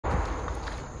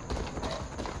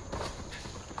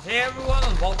Hey everyone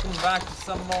and welcome back to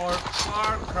some more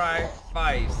Far Cry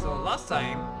 5. So last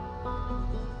time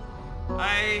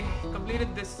I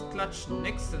completed this Clutch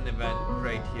Nixon event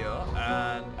right here,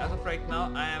 and as of right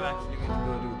now I am actually going to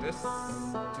go do this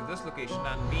to this location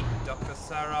and meet Dr.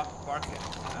 Sarah Parkins,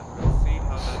 and we'll see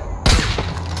how that goes.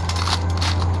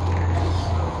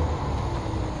 So,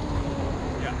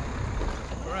 yeah,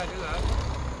 before I do that,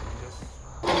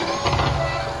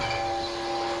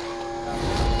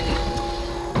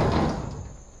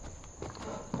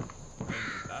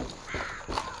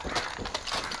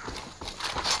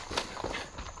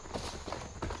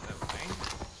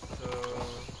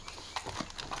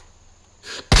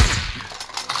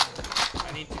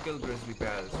 kill grizzly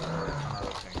bears or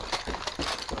another thing.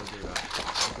 I'll do that.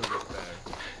 I'll kill this bear.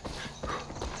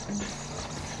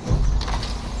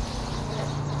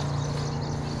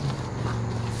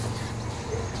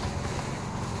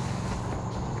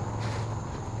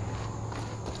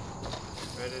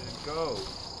 Where did it go?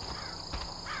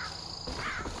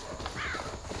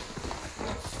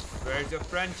 Where's your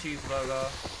friend, Cheeseburger?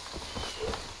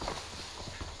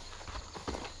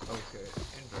 Okay,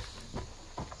 interesting.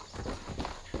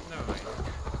 Never mind.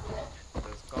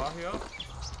 There's a car here.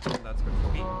 That's good for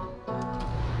me.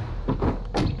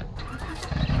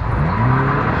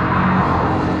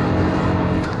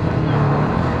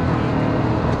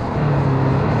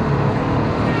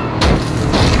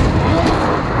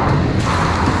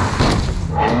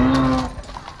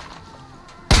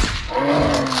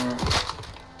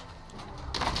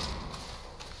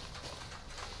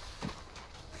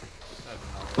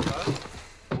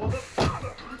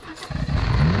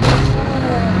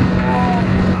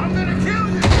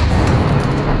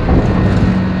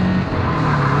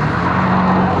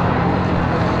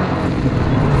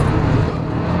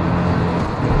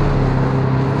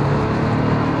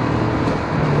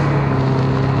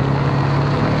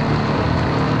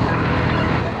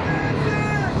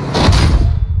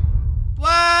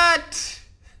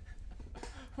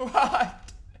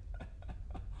 What?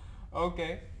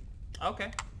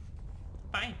 Okay.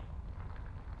 Fine.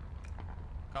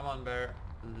 Come on, bear.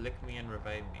 Lick me and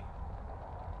revive me.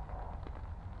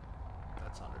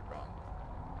 That sounded wrong.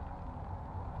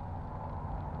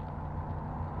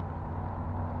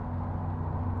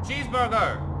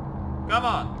 Cheeseburger! Come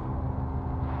on!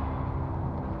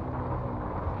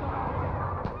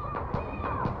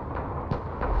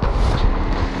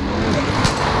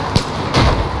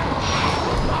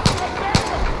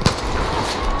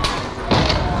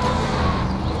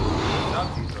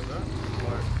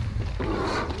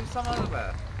 Some other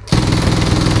bear.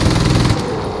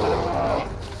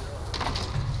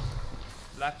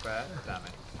 Black bear, damn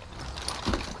it.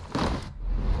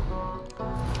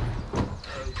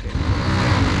 Okay.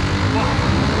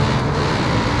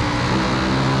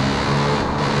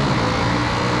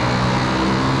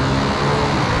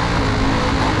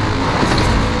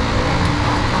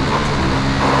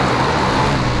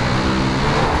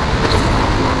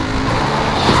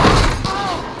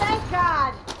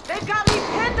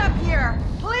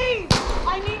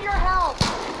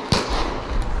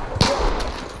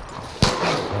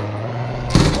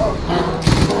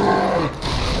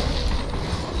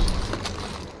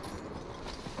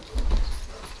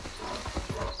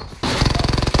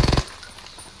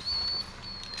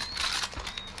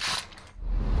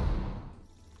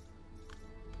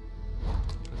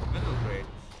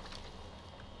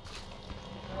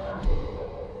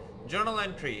 Journal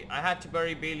entry. I had to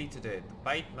bury Bailey today. The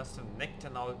bite must have nicked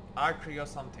an artery or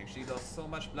something. She lost so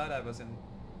much blood. I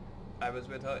was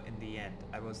with her in the end.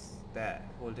 I was there,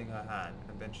 holding her hand,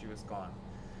 and then she was gone.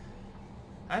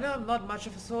 I know I'm not much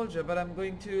of a soldier, but I'm not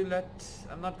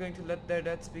going to let their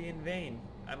deaths be in vain.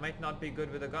 I might not be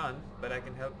good with a gun, but I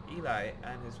can help Eli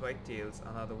and his whitetails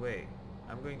another way.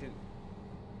 I'm going to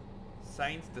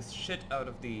science the shit out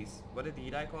of these. What did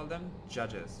Eli call them?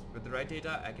 Judges. With the right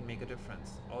data, I can make a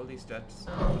difference. All these steps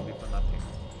will be for nothing.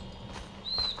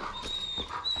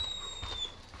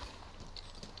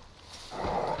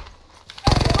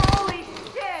 Holy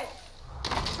shit!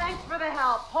 Thanks for the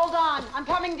help. Hold on, I'm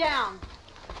coming down.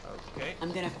 Okay.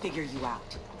 I'm gonna figure you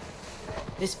out.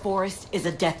 This forest is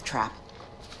a death trap.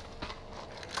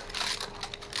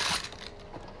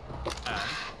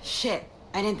 Shit,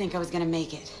 I didn't think I was gonna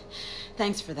make it.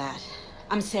 Thanks for that.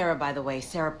 I'm Sarah, by the way,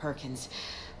 Sarah Perkins.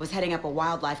 Was heading up a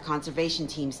wildlife conservation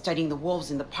team studying the wolves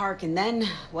in the park, and then,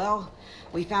 well,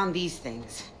 we found these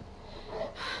things.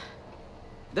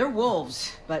 They're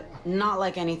wolves, but not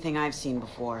like anything I've seen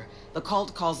before. The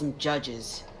cult calls them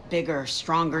judges. Bigger,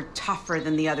 stronger, tougher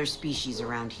than the other species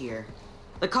around here.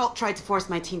 The cult tried to force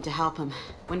my team to help them.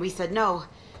 When we said no,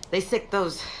 they sicked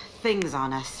those things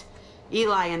on us.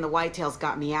 Eli and the Whitetails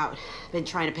got me out. Been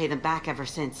trying to pay them back ever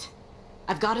since.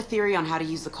 I've got a theory on how to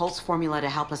use the cult's formula to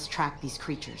help us track these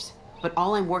creatures. But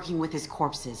all I'm working with is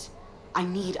corpses. I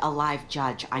need a live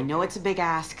judge. I know it's a big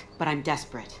ask, but I'm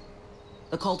desperate.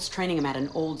 The cult's training him at an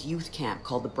old youth camp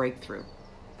called the Breakthrough.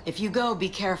 If you go, be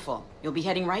careful. You'll be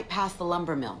heading right past the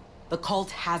lumber mill. The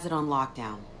cult has it on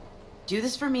lockdown. Do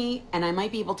this for me, and I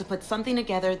might be able to put something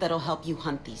together that'll help you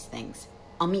hunt these things.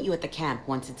 I'll meet you at the camp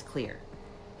once it's clear.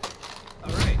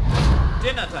 Alright.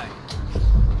 Dinner time.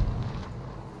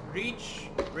 Reach,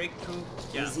 breakthrough,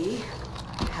 yeah. Easy.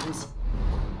 Haven't...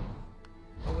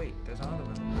 Oh wait, there's another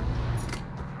one.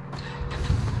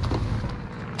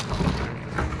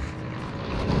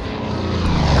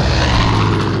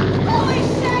 Holy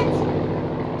shit!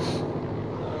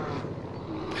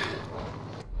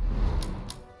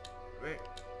 Where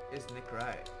is Nick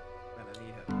Rye when I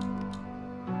need him?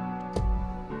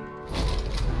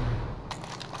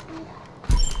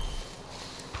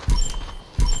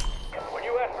 When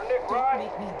you ask for Nick Rye,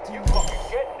 you fucking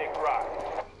get Nick Rye.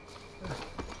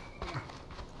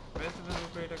 Where's the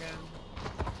Motherboard again?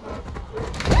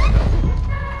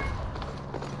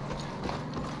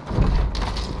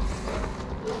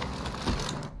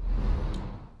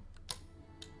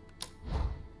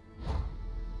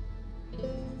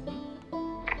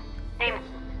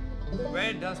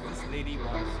 Where does this lady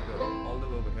want us to go? All the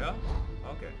way over here?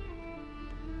 Okay.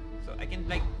 So I can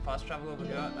like fast travel over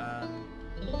here and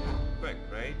do it quick,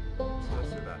 right? So let's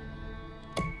do that.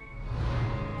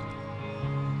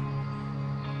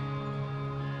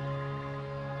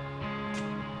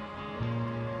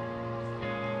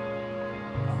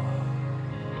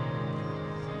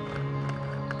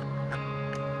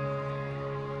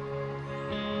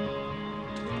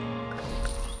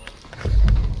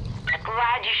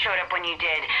 Glad you showed up when you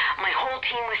did. My whole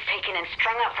team was taken and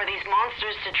strung up for these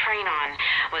monsters to train on.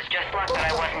 Was just luck that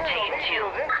I wasn't taken He too.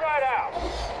 feels inside out.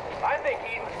 I think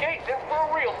he's skating in for a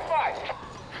real fight.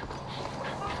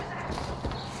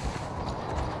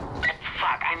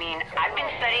 Fuck, I mean, I've been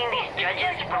studying these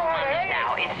judges for months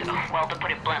now. It's, well, to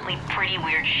put it bluntly, pretty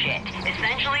weird shit.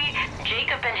 Essentially,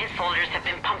 Jacob and his soldiers have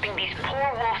been pumping these poor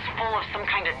wolves full of some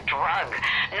kind of drug.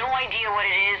 No idea what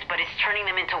it is, but it's turning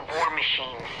them into war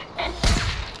machines.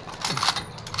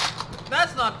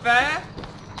 That's not fair!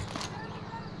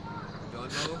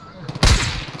 Don't know.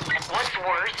 What's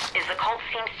worse is the cult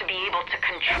seems to be able to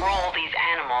control these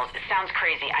animals. It sounds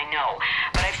crazy, I know,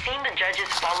 but I've seen the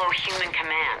judges follow human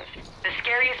commands. The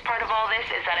scariest part of all this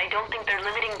is that I don't think they're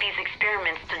limiting these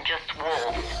experiments to just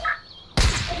wolves.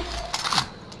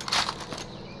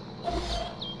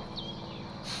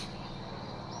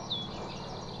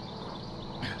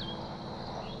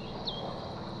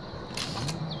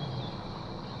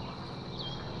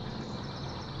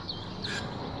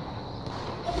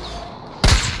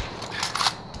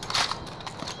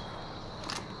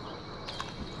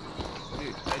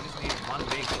 Dude, I just need one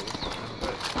vehicle.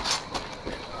 But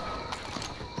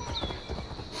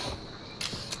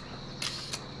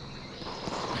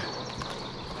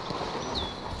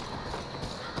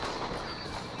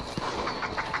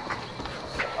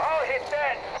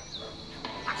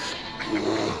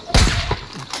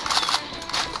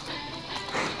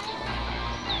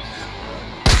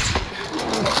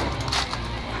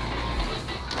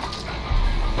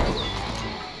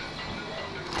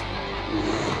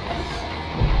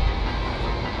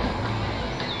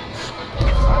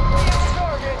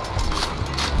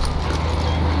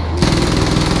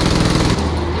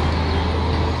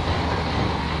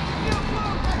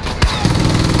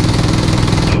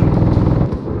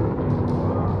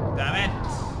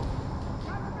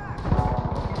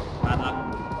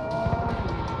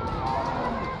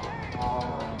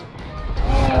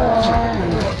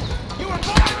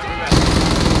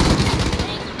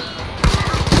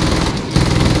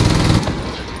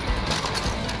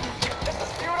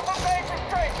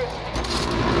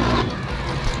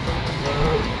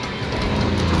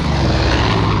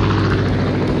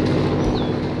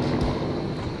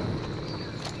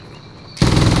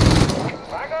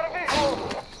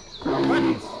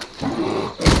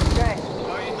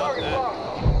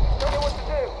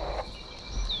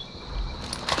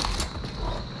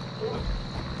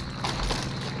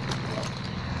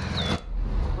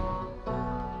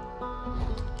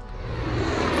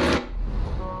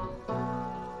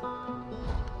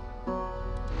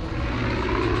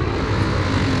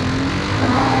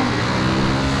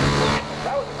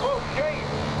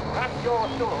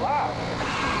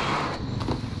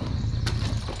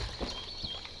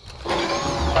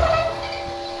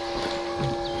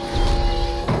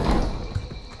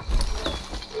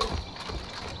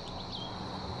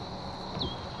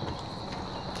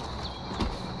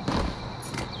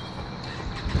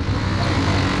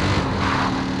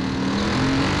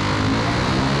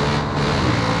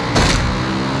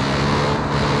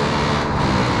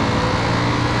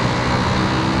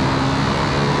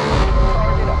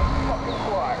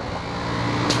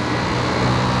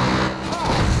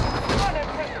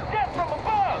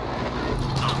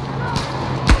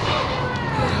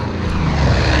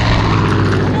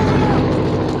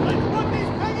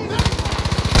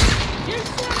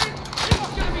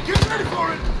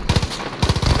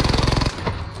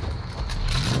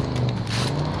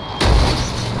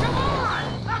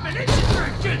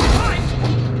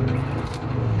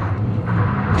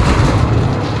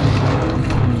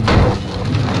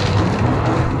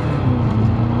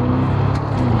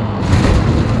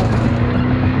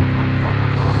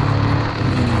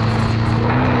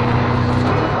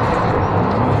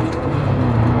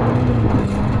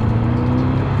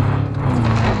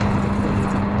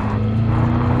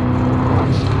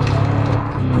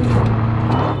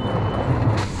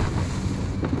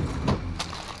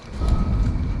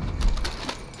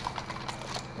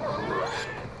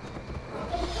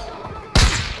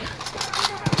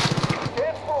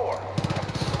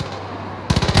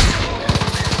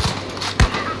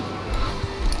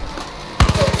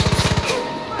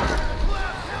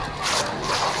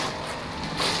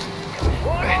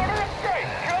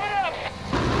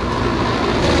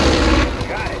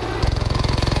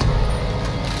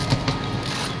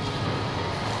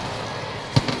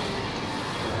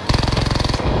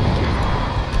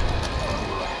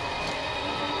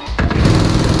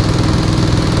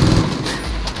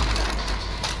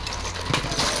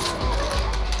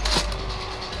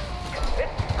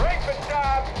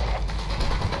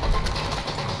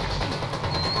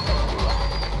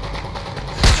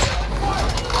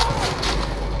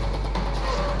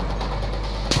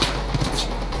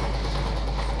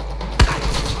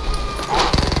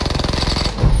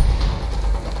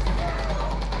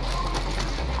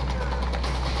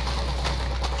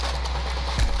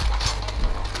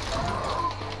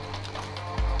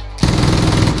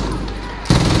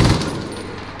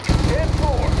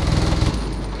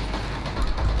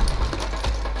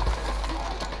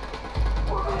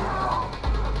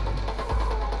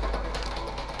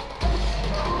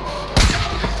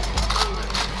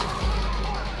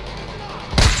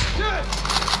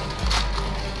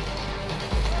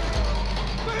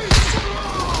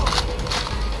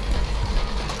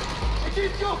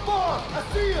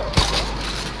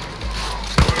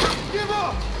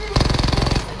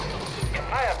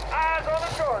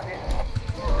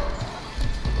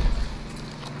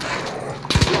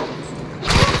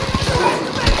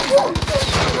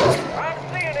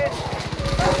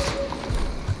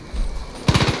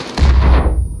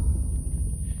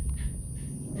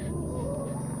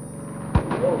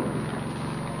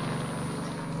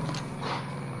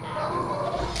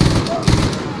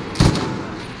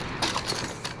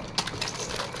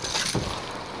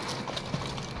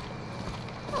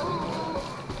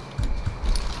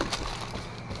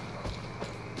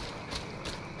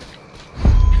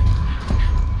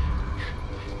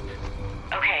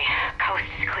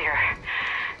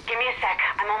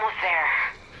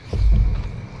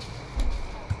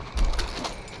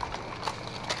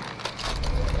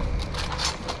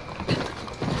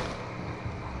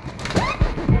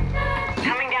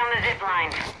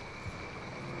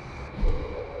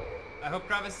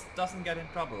Travis doesn't get in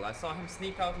trouble. I saw him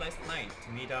sneak out last night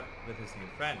to meet up with his new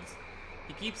friends.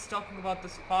 He keeps talking about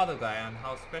this father guy and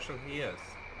how special he is,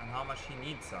 and how much he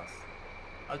needs us.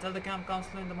 I'll tell the camp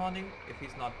counselor in the morning if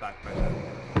he's not back by then.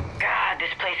 God,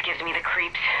 this place gives me the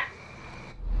creeps.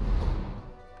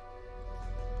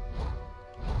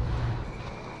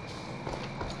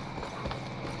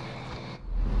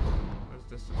 What's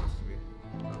this supposed to be?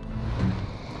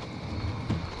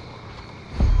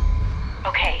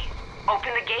 Okay,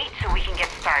 open the gate so we can get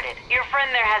started. Your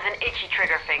friend there has an itchy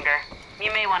trigger finger.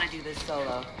 You may want to do this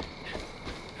solo.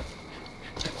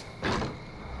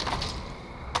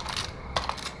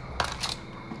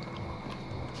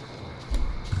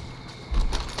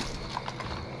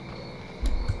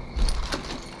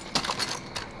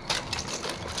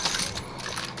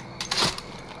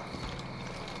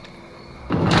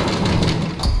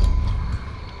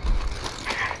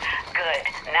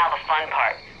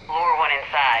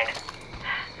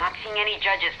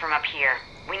 Judges from up here.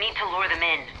 We need to lure them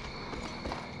in.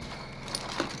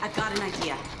 I've got an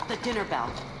idea. The dinner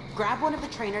bell. Grab one of the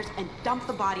trainers and dump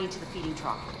the body into the feeding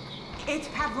trough. It's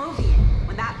Pavlovian.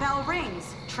 When that bell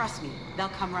rings, trust me, they'll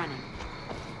come running.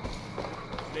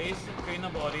 Place the trainer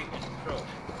body in trough.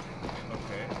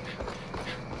 Okay.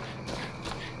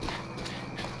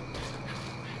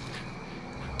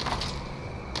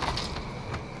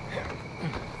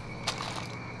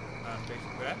 And place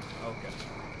it where? Okay.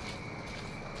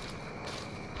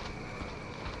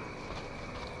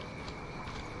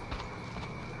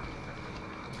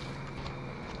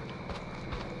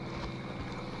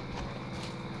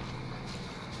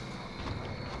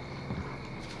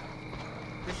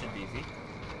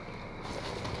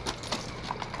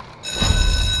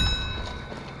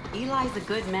 Eli's a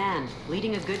good man,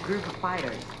 leading a good group of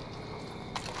fighters.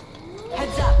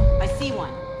 Heads up, I see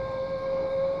one.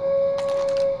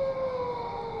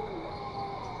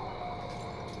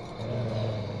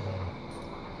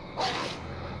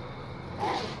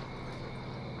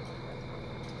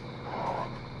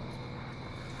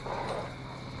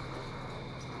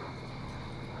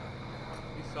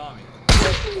 He saw me.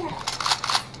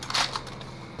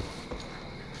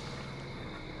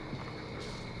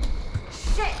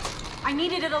 I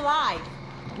needed it alive.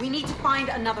 We need to find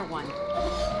another one.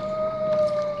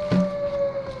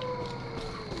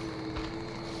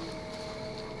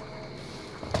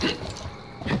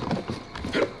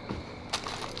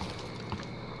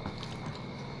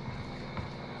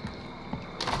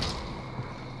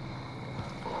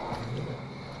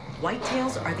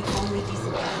 Whitetails are the only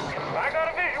decent animal. I got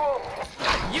a visual!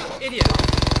 You idiot!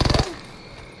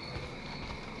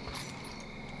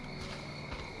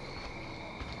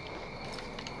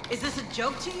 Is this a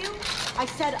joke to you? I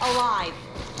said alive.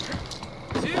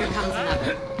 Dude, Here comes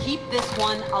another. Keep this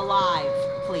one alive,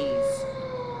 please.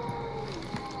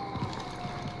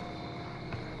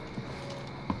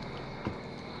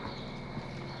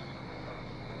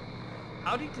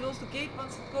 How do you close the gate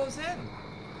once it goes in?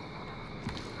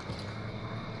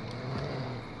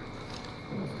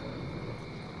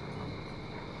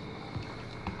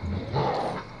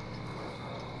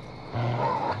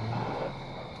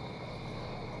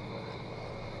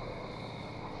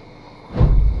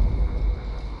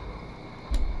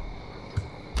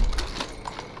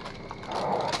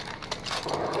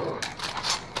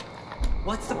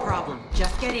 What's the problem?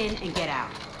 Just get in and get out.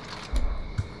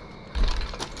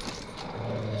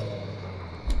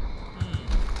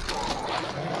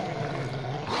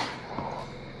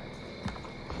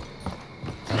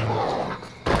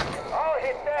 I'll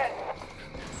hit that!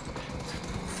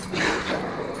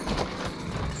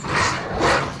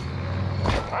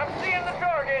 I'm seeing the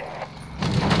target!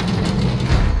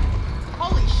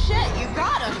 Holy shit, you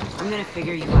got him! I'm gonna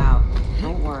figure you out.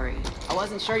 Don't worry. I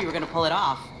wasn't sure you were gonna pull it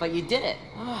off, but you did it.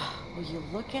 Oh, will you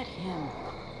look at him?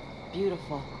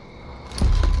 Beautiful.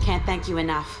 Can't thank you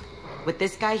enough. With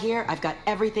this guy here, I've got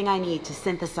everything I need to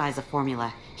synthesize a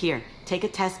formula. Here, take a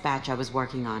test batch I was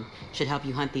working on. Should help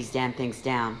you hunt these damn things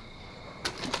down.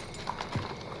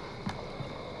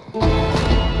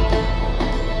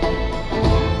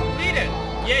 Completed!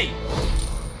 Yay!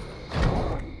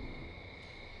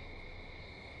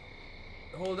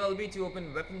 Hold LB to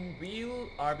open weapon wheel,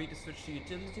 RB to switch to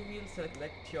utility wheel,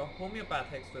 select your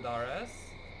homeopathics with RS,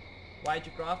 Y to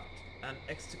craft, and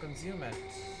X to consume it.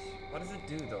 What does it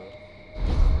do though?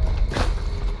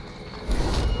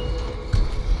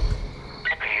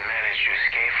 You managed to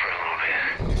escape for a little bit,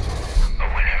 but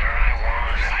whenever I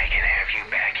want, I can have you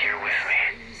back here with me.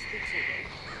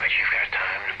 But you've got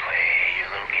time to play your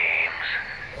little games.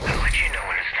 I'll let you know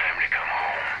when it's time to come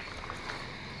home.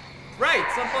 Right,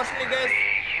 so unfortunately guys...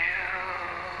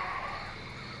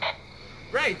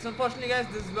 Right, so unfortunately guys,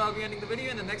 this is where I'll be ending the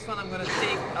video. In the next one I'm gonna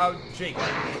take out Jake.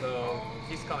 So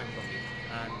he's coming for me.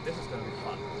 And this is gonna be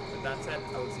fun. With that said,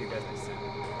 I will see you guys next time.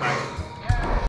 Bye.